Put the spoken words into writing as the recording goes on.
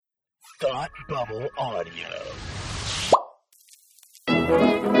Thought Bubble Audio.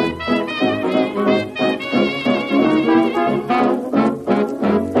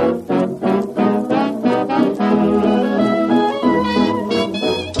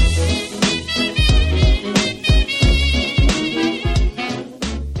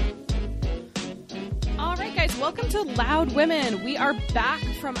 Welcome to Loud Women. We are back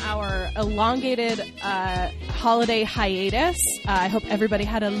from our elongated holiday hiatus. I hope everybody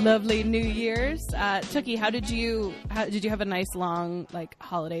had a lovely New Year's. Tookie, how did you have a nice long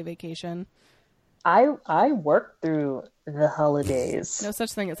holiday vacation? I worked through the holidays. No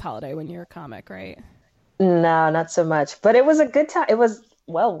such thing as holiday when you're a comic, right? No, not so much. But it was a good time. It was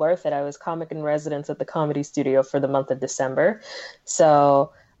well worth it. I was comic in residence at the Comedy Studio for the month of December.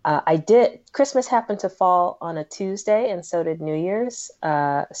 So Christmas happened to fall on a Tuesday, and so did New Year's.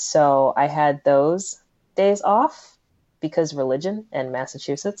 So I had those days off because religion and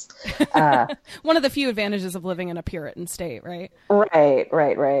Massachusetts. One of the few advantages of living in a Puritan state, right?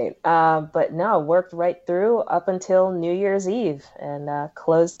 Right. But no, worked right through up until New Year's Eve and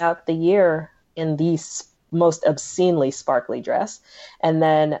closed out the year in the most obscenely sparkly dress. And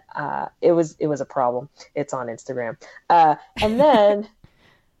then it was a problem. It's on Instagram. And then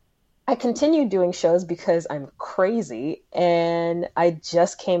I continued doing shows because I'm crazy, and I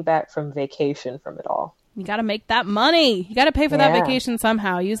just came back from vacation from it all. You got to make that money. You got to pay for that vacation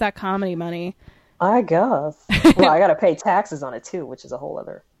somehow. Use that comedy money. I guess. Well, I got to pay taxes on it too, which is a whole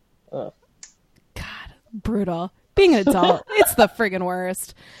other. God, brutal. Being an adult, it's the friggin'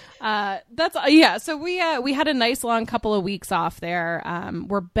 worst. So we had a nice long couple of weeks off there.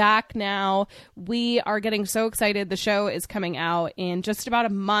 We're back now. We are getting so excited. The show is coming out in just about a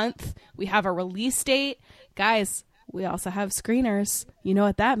month. We have a release date. Guys, we also have screeners. You know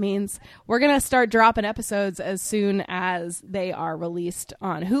what that means. We're going to start dropping episodes as soon as they are released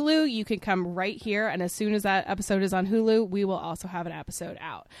on Hulu. You can come right here, and as soon as that episode is on Hulu, we will also have an episode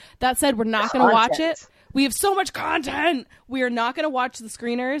out. That said, we're not going to watch it. We have so much content. We are not going to watch the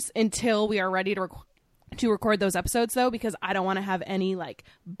screeners until we are ready to record those episodes, though, because I don't want to have any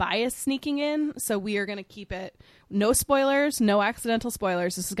bias sneaking in. So we are going to keep it no spoilers, no accidental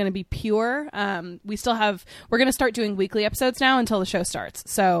spoilers. This is going to be pure. We're going to start doing weekly episodes now until the show starts.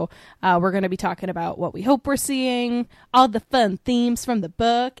 So we're going to be talking about what we hope we're seeing, all the fun themes from the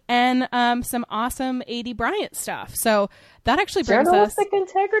book, and some awesome A.D. Bryant stuff. So that actually brings Journalistic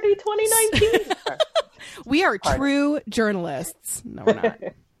Integrity 2019. We are true journalists. No, we're not.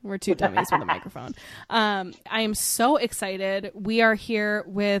 We're two dummies with a microphone. I am so excited. We are here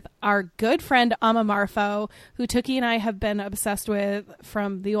with our good friend, Ama Marfo, who Tookie and I have been obsessed with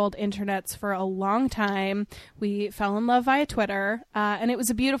from the old internets for a long time. We fell in love via Twitter, and it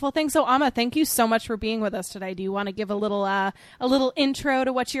was a beautiful thing. So, Ama, thank you so much for being with us today. Do you want to give a little intro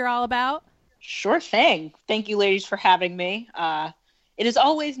to what you're all about? Sure thing. Thank you, ladies, for having me. It is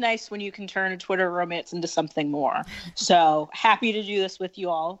always nice when you can turn a Twitter romance into something more. So happy to do this with you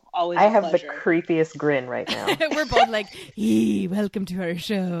all. Always a have pleasure. The creepiest grin right now. We're both like, "Hey, welcome to our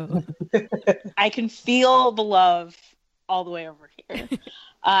show." I can feel the love all the way over here.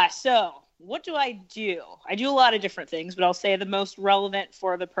 So what do? I do a lot of different things, but I'll say the most relevant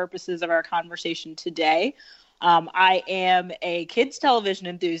for the purposes of our conversation today. I am a kids television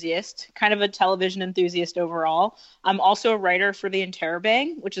enthusiast, kind of a television enthusiast overall. I'm also a writer for the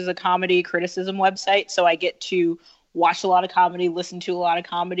Interrobang, which is a comedy criticism website. So I get to watch a lot of comedy, listen to a lot of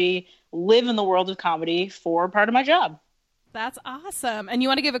comedy, live in the world of comedy for part of my job. That's awesome. And you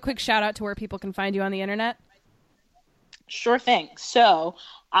want to give a quick shout out to where people can find you on the internet? Sure thing. So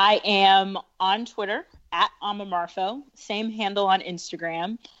I am on Twitter at Ama Marfo, same handle on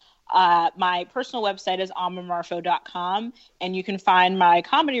Instagram. My personal website is amamarfo.com, and you can find my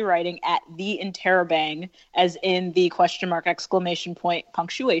comedy writing at The Interrobang, as in the !!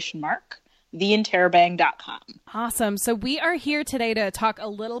 Punctuation mark, theinterrobang.com. Awesome. So we are here today to talk a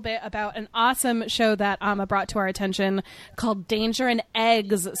little bit about an awesome show that Ama brought to our attention called Danger and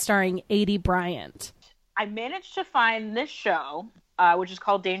Eggs, starring A.D. Bryant. I managed to find this show, which is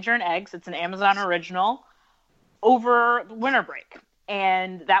called Danger and Eggs. It's an Amazon original, over the winter break.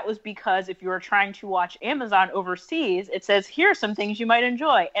 And that was because if you were trying to watch Amazon overseas, it says, here are some things you might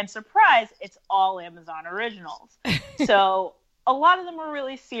enjoy. And surprise, it's all Amazon originals. So a lot of them are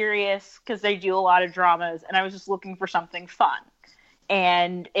really serious because they do a lot of dramas. And I was just looking for something fun.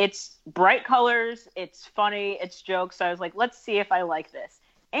 And it's bright colors. It's funny. It's jokes. So I was like, let's see if I like this.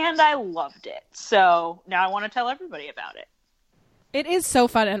 And I loved it. So now I want to tell everybody about it. It is so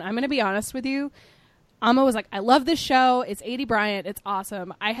fun. And I'm going to be honest with you. Ama was like, I love this show. It's A.D. Bryant. It's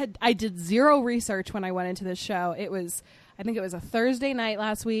awesome. I did zero research when I went into this show. I think it was a Thursday night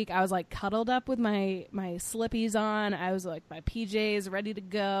last week. I was like cuddled up with my slippies on. I was like my PJs ready to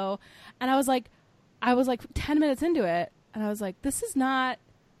go. And I was like 10 minutes into it. And I was like, this is not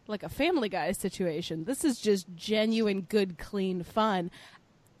like a Family Guy situation. This is just genuine, good, clean fun.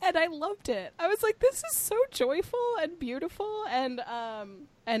 And I loved it. I was like, this is so joyful and beautiful. And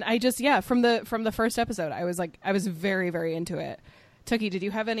I just, from the first episode, I was very, very into it. Tookie, did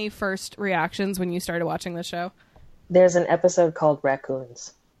you have any first reactions when you started watching the show? There's an episode called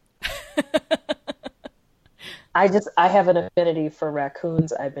Raccoons. I have an affinity for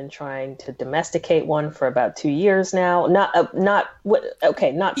raccoons. I've been trying to domesticate one for about 2 years now. Not.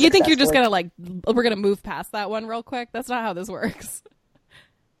 You think you're just gonna we're gonna move past that one real quick? That's not how this works.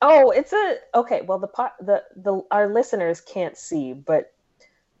 Oh, okay. Well, our listeners can't see, but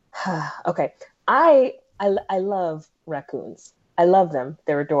okay. I love raccoons. I love them.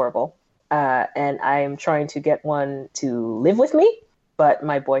 They're adorable, and I am trying to get one to live with me. But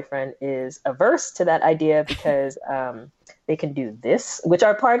my boyfriend is averse to that idea because they can do this, which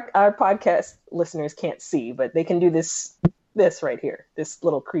our podcast listeners can't see, but they can do this right here, this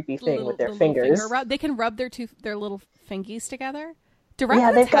little creepy thing with their fingers. They can rub their little fingies together. Do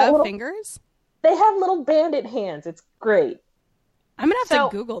raccoons have fingers? They have little bandit hands. It's great. I'm going to have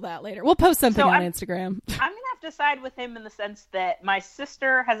to Google that later. We'll post something on Instagram. I'm going to have to side with him in the sense that my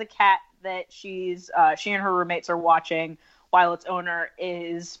sister has a cat that she and her roommates are watching while its owner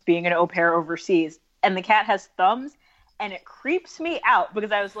is being an au pair overseas. And the cat has thumbs, and it creeps me out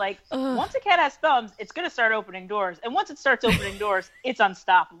because I was like, once a cat has thumbs, it's going to start opening doors. And once it starts opening doors, it's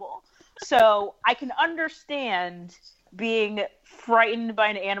unstoppable. So I can understand being frightened by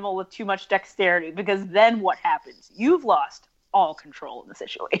an animal with too much dexterity, because then what happens? You've lost all control in the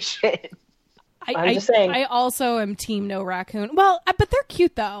situation. I'm just saying. I also am team no raccoon. Well, but they're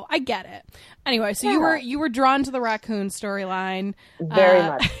cute though. I get it. Anyway, so you were drawn to the raccoon storyline. Very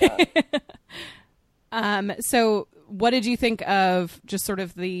much so. So what did you think of just sort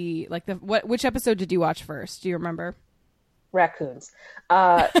of which episode did you watch first? Do you remember? Raccoons.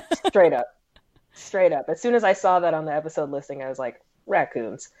 Straight up. As soon as I saw that on the episode listing, I was like,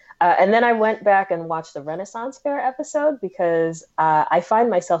 raccoons. And then I went back and watched the Renaissance Fair episode because I find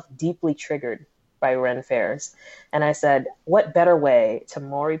myself deeply triggered by Ren fairs. And I said, what better way to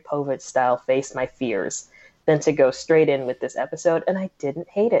Maury Povich style face my fears than to go straight in with this episode? And I didn't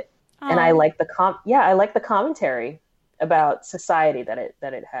hate it. And I like the commentary about society that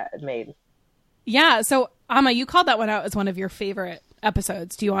it had made. Yeah. So Amma, you called that one out as one of your favorite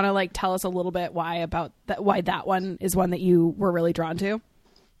episodes. Do you want to tell us a little bit why that one is one that you were really drawn to?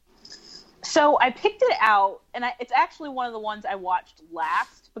 So I picked it out, and it's actually one of the ones I watched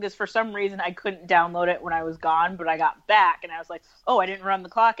last because for some reason I couldn't download it when I was gone, but I got back and I was like, oh, I didn't run the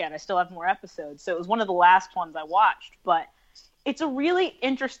clock out. I still have more episodes. So it was one of the last ones I watched, but it's a really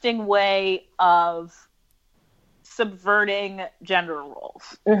interesting way of subverting gender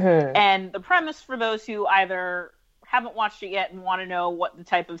roles. Mm-hmm. And the premise for those who either haven't watched it yet and want to know what the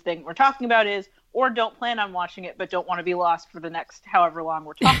type of thing we're talking about is, or don't plan on watching it but don't want to be lost for the next however long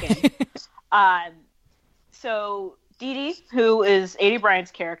we're talking. So Dee Dee, who is Aidy Bryant's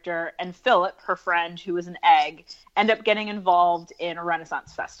character, and Philip, her friend, who is an egg, end up getting involved in a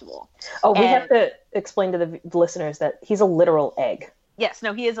Renaissance festival. Oh, we have to explain to the listeners that he's a literal egg. Yes,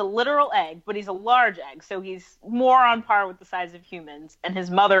 no, he is a literal egg, but he's a large egg, so he's more on par with the size of humans, and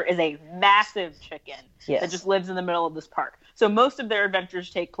his mother is a massive chicken that just lives in the middle of this park. So most of their adventures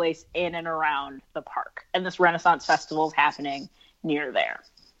take place in and around the park, and this Renaissance festival is happening near there.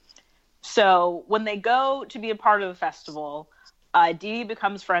 So when they go to be a part of the festival, Dee Dee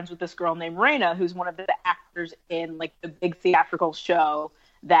becomes friends with this girl named Raina, who's one of the actors in the big theatrical show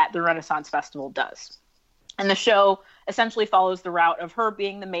that the Renaissance Festival does. And the show essentially follows the route of her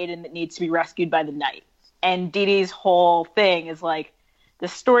being the maiden that needs to be rescued by the knight. And Dee Dee's whole thing is the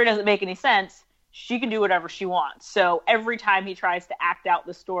story doesn't make any sense. She can do whatever she wants. So every time he tries to act out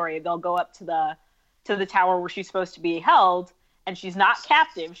the story, they'll go up to the tower where she's supposed to be held, and she's not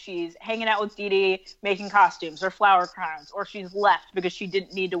captive. She's hanging out with Dee Dee, making costumes or flower crowns, or she's left because she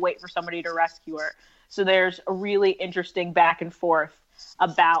didn't need to wait for somebody to rescue her. So there's a really interesting back and forth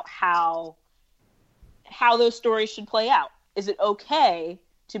about how those stories should play out. Is it okay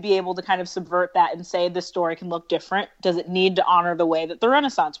to be able to kind of subvert that and say this story can look different? Does it need to honor the way that the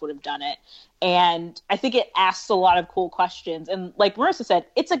Renaissance would have done it? And I think it asks a lot of cool questions. And like Marissa said,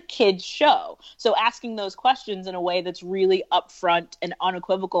 it's a kid's show. So asking those questions in a way that's really upfront and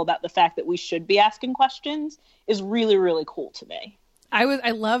unequivocal about the fact that we should be asking questions is really, really cool to me.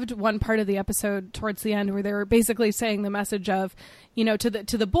 I loved one part of the episode towards the end where they were basically saying the message of, you know, to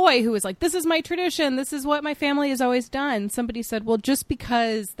the boy who was like, this is my tradition, this is what my family has always done. Somebody said, well, just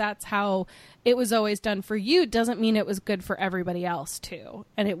because that's how it was always done for you doesn't mean it was good for everybody else too.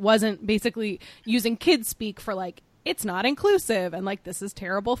 And it wasn't basically using kids speak for like, it's not inclusive and like, this is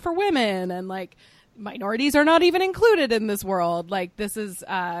terrible for women and like minorities are not even included in this world. Like this is,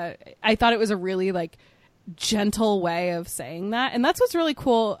 I thought it was a really like gentle way of saying that, and that's what's really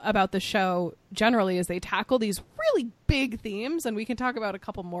cool about the show generally is they tackle these really big themes, and we can talk about a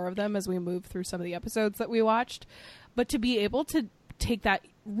couple more of them as we move through some of the episodes that we watched. But to be able to take that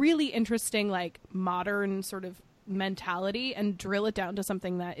really interesting like modern sort of mentality and drill it down to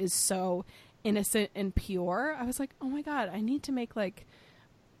something that is so innocent and pure, I was like, oh my god, I need to make like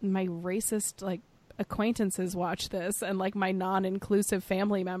my racist like acquaintances watch this and like my non-inclusive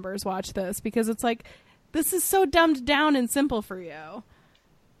family members watch this, because it's like, this is so dumbed down and simple for you.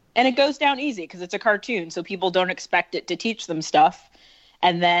 And it goes down easy because it's a cartoon, so people don't expect it to teach them stuff.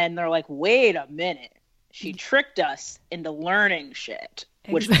 And then they're like, wait a minute. She tricked us into learning shit,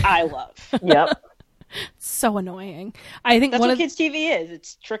 which I love. Yep. So annoying. I think that's what kids' TV is.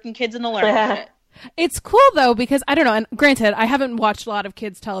 It's tricking kids into learning shit. It's cool, though, because, I don't know, and granted, I haven't watched a lot of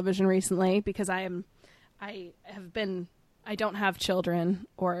kids' television recently because I don't have children,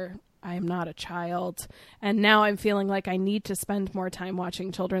 or I am not a child, and now I'm feeling like I need to spend more time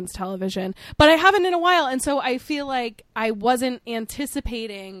watching children's television, but I haven't in a while, and so I feel like I wasn't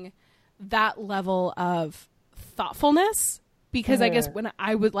anticipating that level of thoughtfulness, because I guess when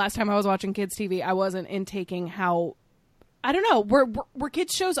last time I was watching kids TV, I wasn't intaking how, I don't know, were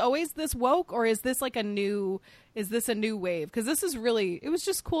kids shows always this woke, or is this like a new wave? Because this is really, it was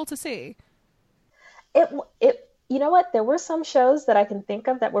just cool to see. It you know what? There were some shows that I can think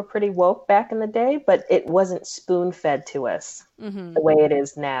of that were pretty woke back in the day, but it wasn't spoon-fed to us the way it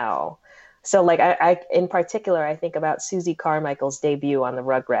is now. So, like, I in particular, I think about Susie Carmichael's debut on the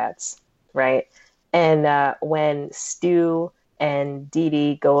Rugrats, right? And when Stu and Dee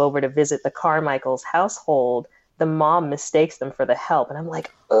Dee go over to visit the Carmichaels' household, the mom mistakes them for the help. And I'm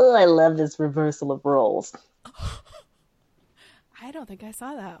like, oh, I love this reversal of roles. I don't think I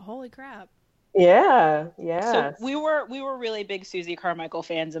saw that. Holy crap. Yeah. So we were really big Susie Carmichael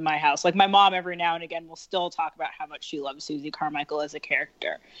fans in my house. Like, my mom every now and again will still talk about how much she loves Susie Carmichael as a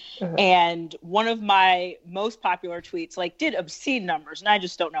character. Mm-hmm. And one of my most popular tweets, like, did obscene numbers, and I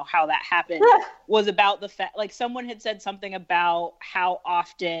just don't know how that happened, was about the fact, like, someone had said something about how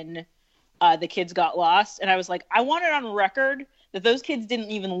often the kids got lost. And I was like, I want it on record that those kids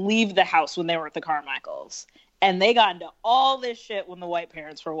didn't even leave the house when they were at the Carmichaels. And they got into all this shit when the white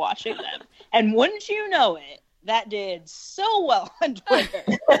parents were watching them. And wouldn't you know it, that did so well on Twitter.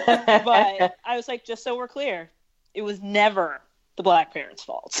 But I was like, just so we're clear, it was never the black parents'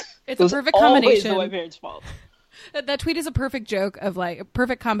 fault. It's it a was perfect always combination. The white parents' fault. That tweet is a perfect joke of like a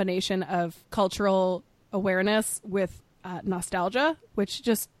perfect combination of cultural awareness with nostalgia, which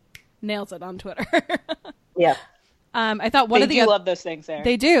just nails it on Twitter. Yeah. I thought one of the love those things there.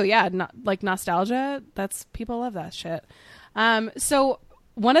 They do, yeah. Like nostalgia, that's, people love that shit. So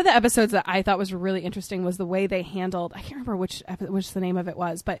one of the episodes that I thought was really interesting was the way they handled, I can't remember which the name of it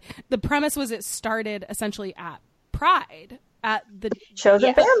was, but the premise was it started essentially at Pride, at the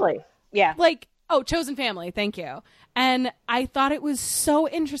Chosen Family. Yeah. Like, Chosen Family, thank you. And I thought it was so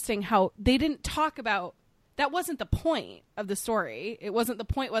interesting how they didn't talk about, that wasn't the point of the story. The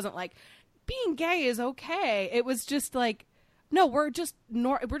point wasn't like, being gay is okay. It was just like, no, we're just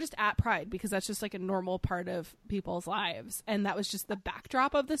at Pride because that's just like a normal part of people's lives, and that was just the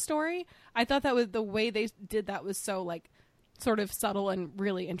backdrop of the story. I thought that was the way they did that was so like sort of subtle and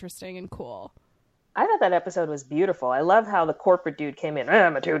really interesting and cool. I thought that episode was beautiful. I love how the corporate dude came in.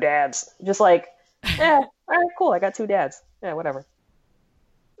 I'm a 2 dads, just like, all right, cool. I got 2 dads. Yeah, whatever.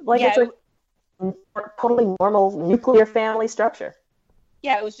 Like, it's a totally normal nuclear family structure.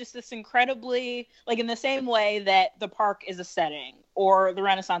 Yeah, it was just this incredibly, like, in the same way that the park is a setting or the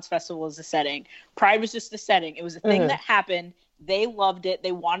Renaissance Festival is a setting, Pride was just a setting. It was a thing that happened. They loved it.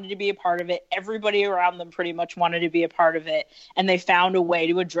 They wanted to be a part of it. Everybody around them pretty much wanted to be a part of it. And they found a way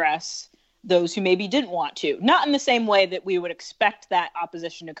to address those who maybe didn't want to. Not in the same way that we would expect that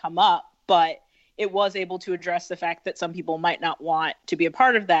opposition to come up, but it was able to address the fact that some people might not want to be a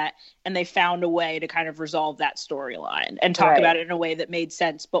part of that, and they found a way to kind of resolve that storyline and talk about it in a way that made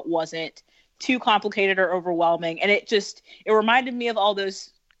sense but wasn't too complicated or overwhelming. And it reminded me of all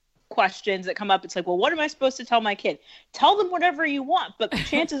those questions that come up. It's like, well, what am I supposed to tell my kid? Tell them whatever you want, but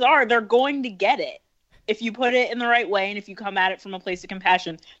chances are they're going to get it. If you put it in the right way and if you come at it from a place of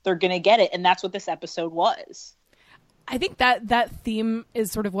compassion, they're going to get it. And that's what this episode was. I think that theme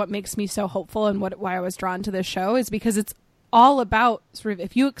is sort of what makes me so hopeful, and why I was drawn to this show is because it's all about sort of,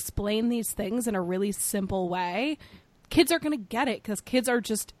 if you explain these things in a really simple way, kids are going to get it, because kids are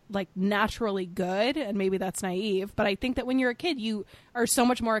just like naturally good, and maybe that's naive, but I think that when you're a kid, you are so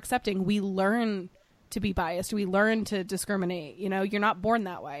much more accepting. We learn to be biased. We learn to discriminate. You know, you're not born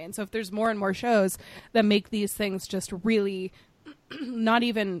that way. And so if there's more and more shows that make these things just really not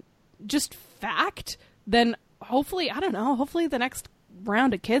even just fact, then hopefully, I don't know, hopefully the next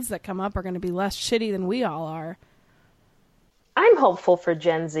round of kids that come up are going to be less shitty than we all are. I'm hopeful for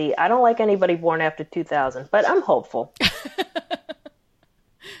Gen Z. I don't like anybody born after 2000, but I'm hopeful.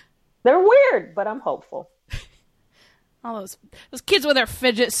 They're weird, but I'm hopeful. All those kids with their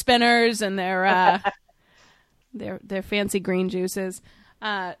fidget spinners and their fancy green juices.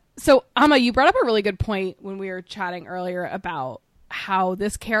 So, Amma, you brought up a really good point when we were chatting earlier about how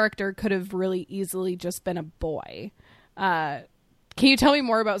this character could have really easily just been a boy. Can you tell me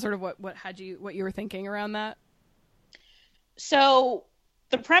more about sort of what you were thinking around that? So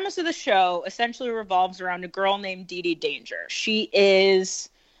the premise of the show essentially revolves around a girl named Dee Dee Danger. She is,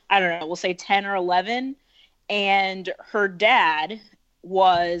 I don't know, we'll say 10 or 11. And her dad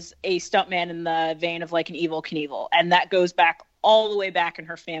was a stuntman in the vein of like an Evel Knievel. And that goes back all the way back in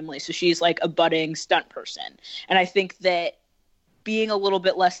her family. So she's like a budding stunt person. And I think that being a little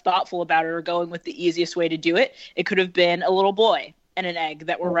bit less thoughtful about it, or going with the easiest way to do it, it could have been a little boy and an egg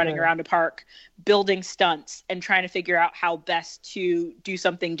that were running around a park building stunts and trying to figure out how best to do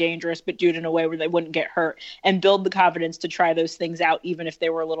something dangerous, but do it in a way where they wouldn't get hurt, and build the confidence to try those things out, even if they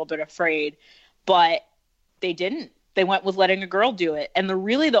were a little bit afraid. But they didn't. They went with letting a girl do it. And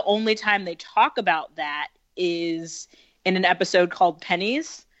the only time they talk about that is in an episode called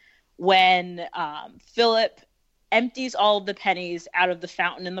Pennies, when Philip empties all of the pennies out of the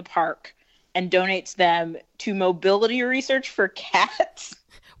fountain in the park and donates them to mobility research for cats.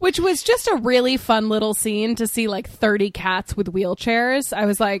 Which was just a really fun little scene to see, like 30 cats with wheelchairs. I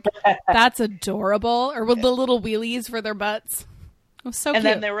was like, that's adorable. Or with the little wheelies for their butts. It was so cute. And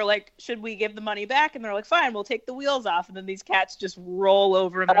then they were like, should we give the money back? And they're like, fine, we'll take the wheels off. And then these cats just roll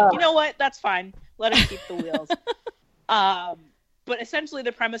over and they're like, you know what? That's fine. Let us keep the wheels. But essentially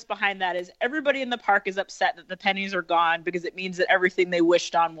the premise behind that is everybody in the park is upset that the pennies are gone, because it means that everything they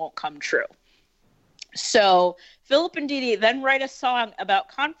wished on won't come true. So Philip and Dee Dee then write a song about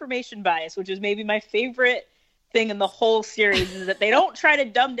confirmation bias, which is maybe my favorite thing in the whole series, is that they don't try to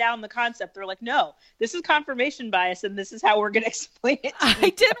dumb down the concept. They're like, no, this is confirmation bias, and this is how we're going to explain it.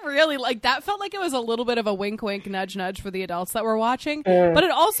 I did really like that. Felt like it was a little bit of a wink, wink, nudge, nudge for the adults that were watching. But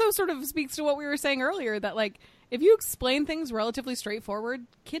it also sort of speaks to what we were saying earlier, that like, if you explain things relatively straightforward,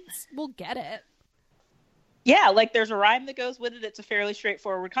 kids will get it. Yeah, like there's a rhyme that goes with it. It's a fairly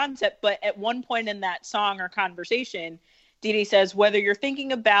straightforward concept. But at one point in that song or conversation, Dee Dee says, whether you're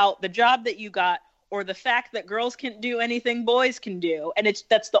thinking about the job that you got or the fact that girls can't do anything boys can do. And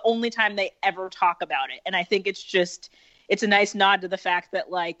that's the only time they ever talk about it. And I think it's a nice nod to the fact that,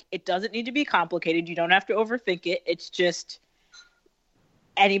 like, it doesn't need to be complicated. You don't have to overthink it. It's just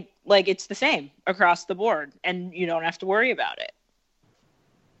it's the same across the board, and you don't have to worry about it.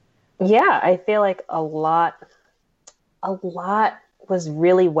 Yeah, I feel like a lot was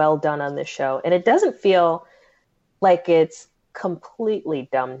really well done on this show. And it doesn't feel like it's completely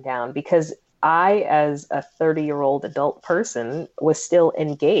dumbed down, because I, as a 30-year-old adult person, was still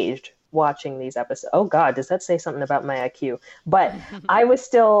engaged watching these episodes. Oh God, does that say something about my IQ? But I was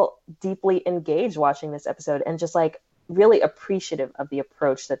still deeply engaged watching this episode, and just like really appreciative of the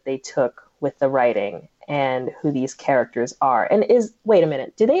approach that they took with the writing and who these characters are. And wait a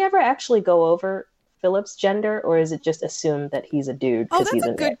minute, do they ever actually go over Philip's gender, or is it just assumed that he's a dude? Oh, that's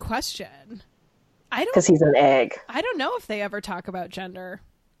a good question. Because he's an egg. I don't know if they ever talk about gender.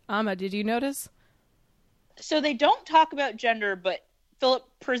 Amma, did you notice? So they don't talk about gender, but Philip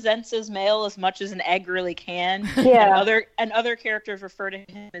presents as male as much as an egg really can. Yeah. And other characters refer to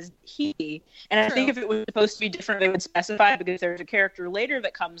him as he. And I think if it was supposed to be different, they would specify, because there's a character later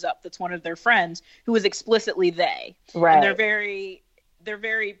that comes up that's one of their friends who is explicitly they. Right. And they're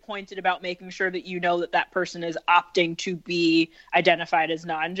very pointed about making sure that you know that person is opting to be identified as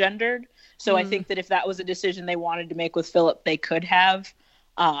non-gendered. So I think that if that was a decision they wanted to make with Philip, they could have.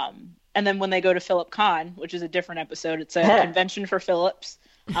 And then when they go to Philip Con, which is a different episode, it's a convention for Phillips,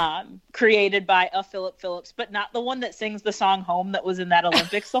 created by a Philip Phillips, but not the one that sings the song Home that was in that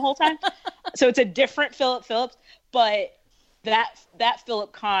Olympics the whole time. So it's a different Philip Phillips, but that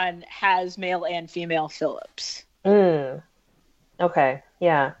Philip Con has male and female Phillips. Okay,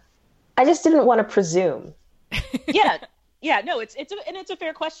 yeah. I just didn't want to presume. Yeah, no, it's a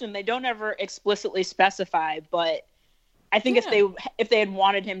fair question. They don't ever explicitly specify, but I think if they had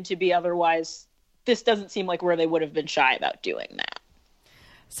wanted him to be otherwise, this doesn't seem like where they would have been shy about doing that.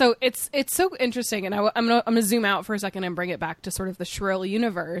 So it's so interesting, and I'm gonna zoom out for a second and bring it back to sort of the Shrill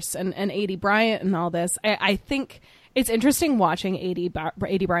universe and Aidy Bryant and all this. I think it's interesting watching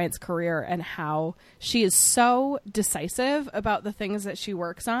Aidy Bryant's career and how she is so decisive about the things that she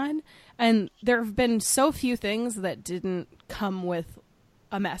works on, and there have been so few things that didn't come with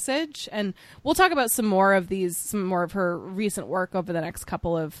a message. And we'll talk about some more of her recent work over the next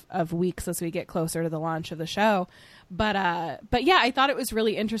couple of weeks as we get closer to the launch of the show. But yeah, I thought it was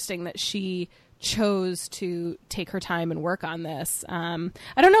really interesting that she chose to take her time and work on this. I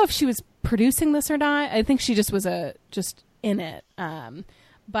don't know if she was producing this or not. I think she just was just in it.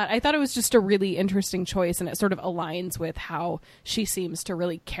 But I thought it was just a really interesting choice, and it sort of aligns with how she seems to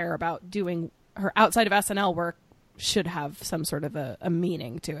really care about doing her outside of SNL work should have some sort of a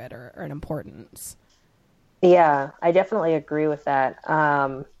meaning to it or an importance. Yeah, I definitely agree with that.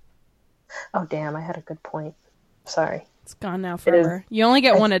 Oh, damn, I had a good point. Sorry. It's gone now forever. You only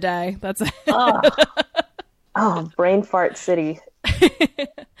get one a day. That's it. Oh, brain fart city.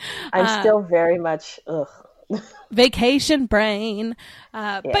 I'm still very much, vacation brain.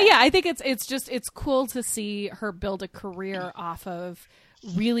 But yeah, I think it's cool to see her build a career off of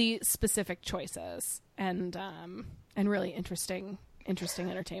really specific choices and really interesting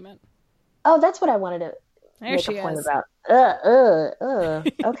entertainment. Oh, that's what I wanted to make a point about.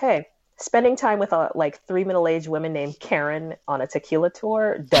 Okay. Spending time with like 3 middle-aged women named Karen on a tequila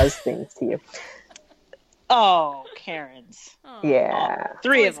tour does things to you. Oh, Karens. Yeah. Oh,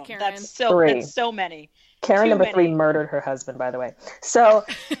 3 of them. Karen. That's so many. Karen Too number many. 3 murdered her husband, by the way. So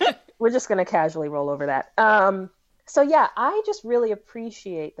we're just going to casually roll over that. So yeah, I just really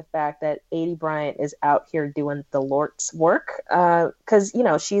appreciate the fact that Aidy Bryant is out here doing the Lord's work. Because,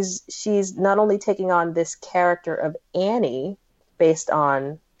 she's not only taking on this character of Annie based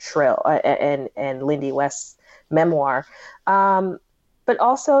on Shrill and Lindy West's memoir, but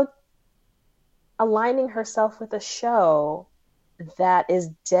also aligning herself with a show that is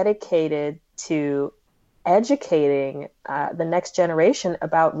dedicated to educating the next generation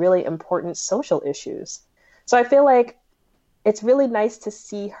about really important social issues. So I feel like it's really nice to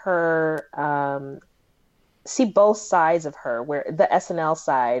see her, see both sides of her, where the SNL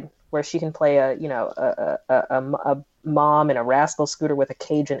side, where she can play a mom in a rascal scooter with a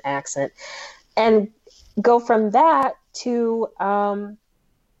Cajun accent, and go from that to a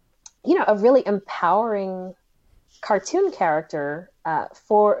really empowering cartoon character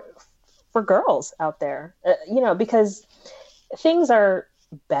for girls out there. Because things are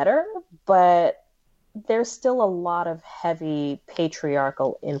better, but there's still a lot of heavy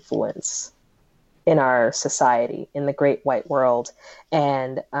patriarchal influence in our society, in the great white world,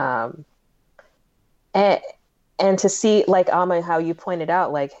 and to see, like Amma, how you pointed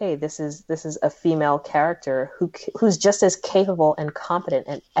out, like, hey, this is a female character who's just as capable and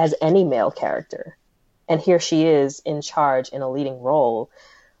competent as any male character, and here she is in charge in a leading role.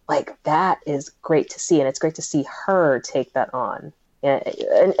 Like, that is great to see, and it's great to see her take that on,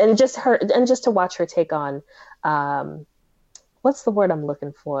 and just to watch her take on, what's the word I'm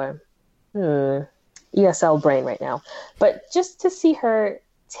looking for? ESL brain right now, but just to see her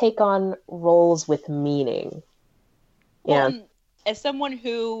take on roles with meaning. Well, as someone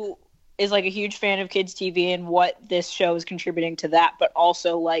who is like a huge fan of kids TV and what this show is contributing to that, but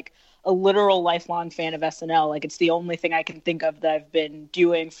also like a literal lifelong fan of SNL, like it's the only thing I can think of that I've been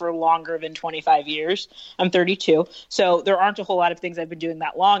doing for longer than 25 years. I'm 32, so there aren't a whole lot of things I've been doing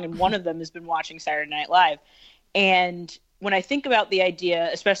that long, and one of them has been watching Saturday Night Live. And when I think about the idea,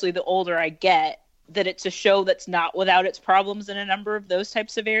 especially the older I get, that it's a show that's not without its problems in a number of those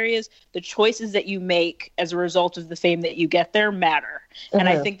types of areas, the choices that you make as a result of the fame that you get there matter. Mm-hmm. And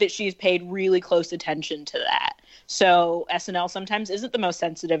I think that she's paid really close attention to that. So SNL sometimes isn't the most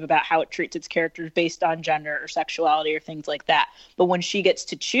sensitive about how it treats its characters based on gender or sexuality or things like that. But when she gets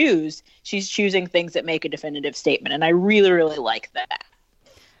to choose, she's choosing things that make a definitive statement. And I really, really like that.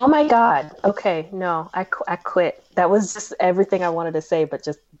 Oh my God. Okay. No, I quit. That was just everything I wanted to say, but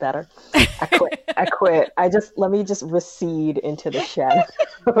just better. I quit. Let me just recede into the shed.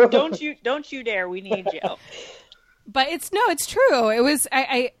 Don't you dare. We need you. But it's true. It was,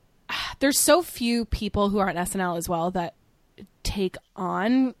 there's so few people who are on SNL as well that take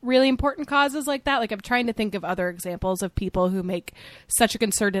on really important causes like that. Like, I'm trying to think of other examples of people who make such a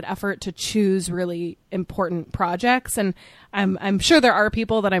concerted effort to choose really important projects, and I'm sure there are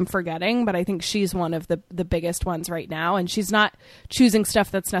people that I'm forgetting, but I think she's one of the biggest ones right now. And she's not choosing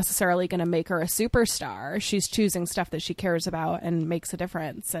stuff that's necessarily going to make her a superstar. She's choosing stuff that she cares about and makes a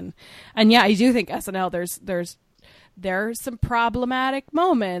difference. And yeah, I do think SNL, there's some problematic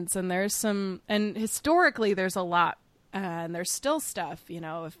moments, and historically there's a lot, and there's still stuff,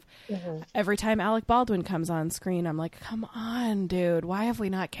 if every time Alec Baldwin comes on screen, I'm like, come on, dude, why have we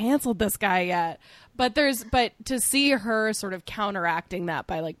not canceled this guy yet? But to see her sort of counteracting that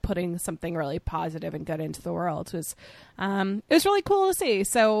by like putting something really positive and good into the world was, it was really cool to see.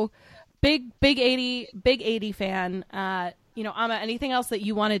 So big 80 fan. Amma, anything else that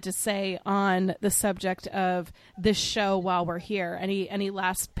you wanted to say on the subject of this show while we're here? Any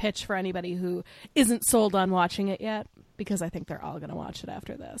last pitch for anybody who isn't sold on watching it yet? Because I think they're all going to watch it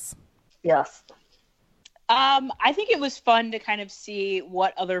after this. Yes. I think it was fun to kind of see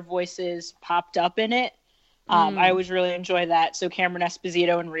what other voices popped up in it. I always really enjoy that. So Cameron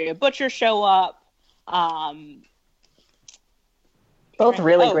Esposito and Rhea Butcher show up. Both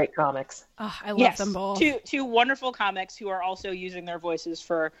really great comics. Oh, I love them both. Two wonderful comics who are also using their voices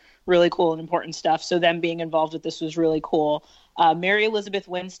for really cool and important stuff. So them being involved with this was really cool. Mary Elizabeth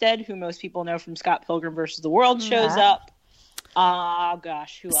Winstead, who most people know from Scott Pilgrim vs. the World, shows up. Who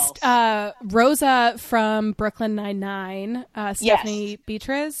else? Rosa from Brooklyn Nine-Nine. Stephanie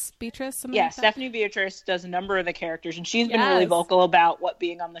Beatriz, something like that? Stephanie Beatriz does a number of the characters, and she's been really vocal about what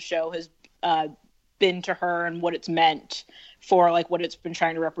being on the show has been to her and what it's meant for like what it's been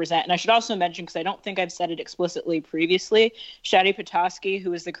trying to represent. And I should also mention, because I don't think I've said it explicitly previously, Shadi Petosky,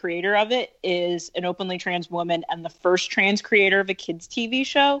 who is the creator of it, is an openly trans woman and the first trans creator of a kids TV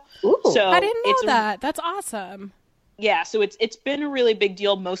show. Ooh, so I didn't know that. That's awesome. Yeah, so it's been a really big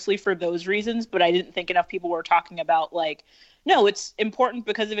deal, mostly for those reasons, but I didn't think enough people were talking about, like, no, it's important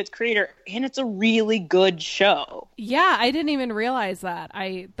because of its creator, and it's a really good show. Yeah, I didn't even realize that.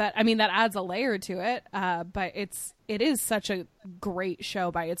 That adds a layer to it, but it is such a great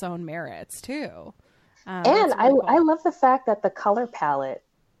show by its own merits, too. And really cool. I love the fact that the color palette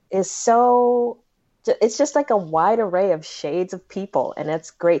is so... It's just like a wide array of shades of people, and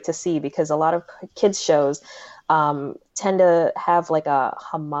it's great to see because a lot of kids shows tend to have like a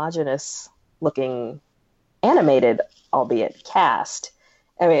homogenous looking animated, albeit cast.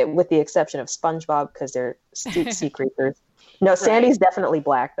 I mean, with the exception of SpongeBob because they're sea creatures. No, Sandy's definitely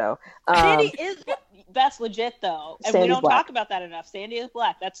black though. Sandy is. That's legit though, and Sandy's we don't black. talk about that enough. Sandy is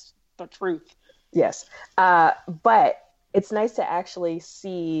black. That's the truth. Yes, but it's nice to actually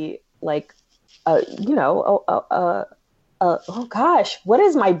see like, oh gosh, what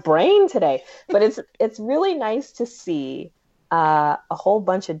is my brain today? But it's really nice to see a whole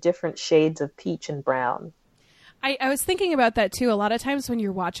bunch of different shades of peach and brown. I was thinking about that too. A lot of times when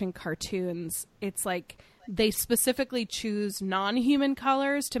you're watching cartoons, it's like they specifically choose non-human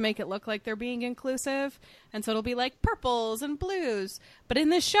colors to make it look like they're being inclusive. And so it'll be like purples and blues. But in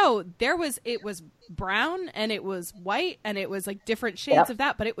this show, it was brown and it was white and it was like different shades of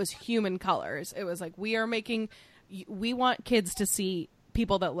that, but it was human colors. It was like, we want kids to see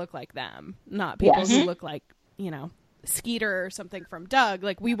people that look like them, not people who look like, Skeeter or something from Doug.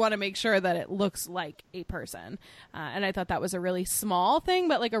 Like, we want to make sure that it looks like a person. And I thought that was a really small thing,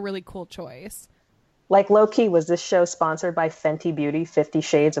 but like a really cool choice. Like, low-key, was this show sponsored by Fenty Beauty, 50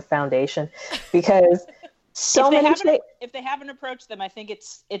 Shades of Foundation? Because if they haven't approached them, I think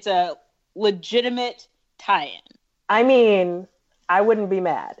it's a legitimate tie-in. I mean, I wouldn't be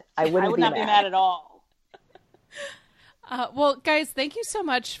mad. I would not be mad at all. Well, guys, thank you so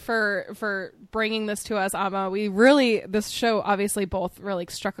much for bringing this to us, Amma. This show obviously both really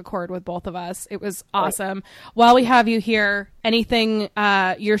struck a chord with both of us. It was awesome. Right. While we have you here, anything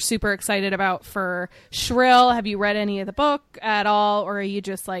you're super excited about for Shrill? Have you read any of the book at all? Or are you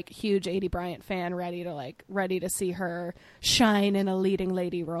just like huge Aidy Bryant fan, ready to see her shine in a leading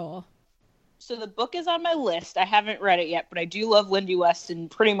lady role? So the book is on my list. I haven't read it yet, but I do love Lindy West and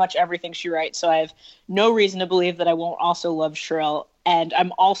pretty much everything she writes. So I have no reason to believe that I won't also love Shrill. And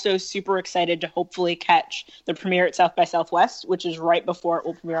I'm also super excited to hopefully catch the premiere at South by Southwest, which is right before it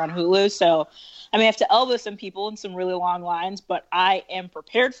will premiere on Hulu. So I may have to elbow some people in some really long lines, but I am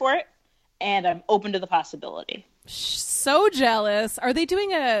prepared for it, and I'm open to the possibility. So jealous. Are they doing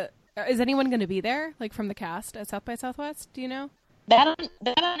is anyone going to be there, like from the cast at South by Southwest? Do you know? That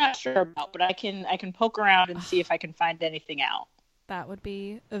I'm not sure about, but I can poke around and see if I can find anything out. That would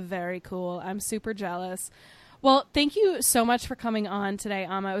be very cool. I'm super jealous. Well, thank you so much for coming on today,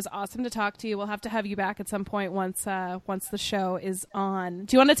 Amma. It was awesome to talk to you. We'll have to have you back at some point once the show is on.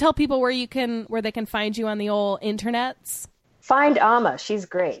 Do you want to tell people where they can find you on the old internets? Find Amma. She's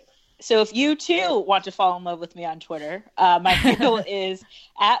great. So if you too want to fall in love with me on Twitter, my handle is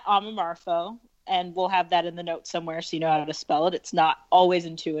 @AmmaMarfo. And we'll have that in the notes somewhere so you know how to spell it. It's not always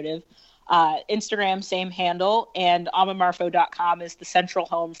intuitive. Instagram, same handle. And AmmaMarfo.com is the central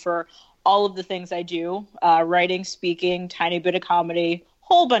home for all of the things I do, writing, speaking, tiny bit of comedy,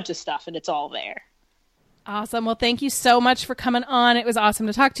 whole bunch of stuff, and it's all there. Awesome. Well, thank you so much for coming on. It was awesome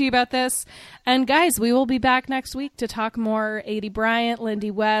to talk to you about this. And guys, we will be back next week to talk more Aidy Bryant, Lindy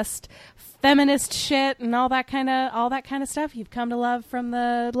West, feminist shit, and all that kind of stuff you've come to love from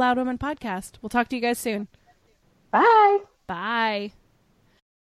the Loud Women podcast. We'll talk to you guys soon. Bye. Bye.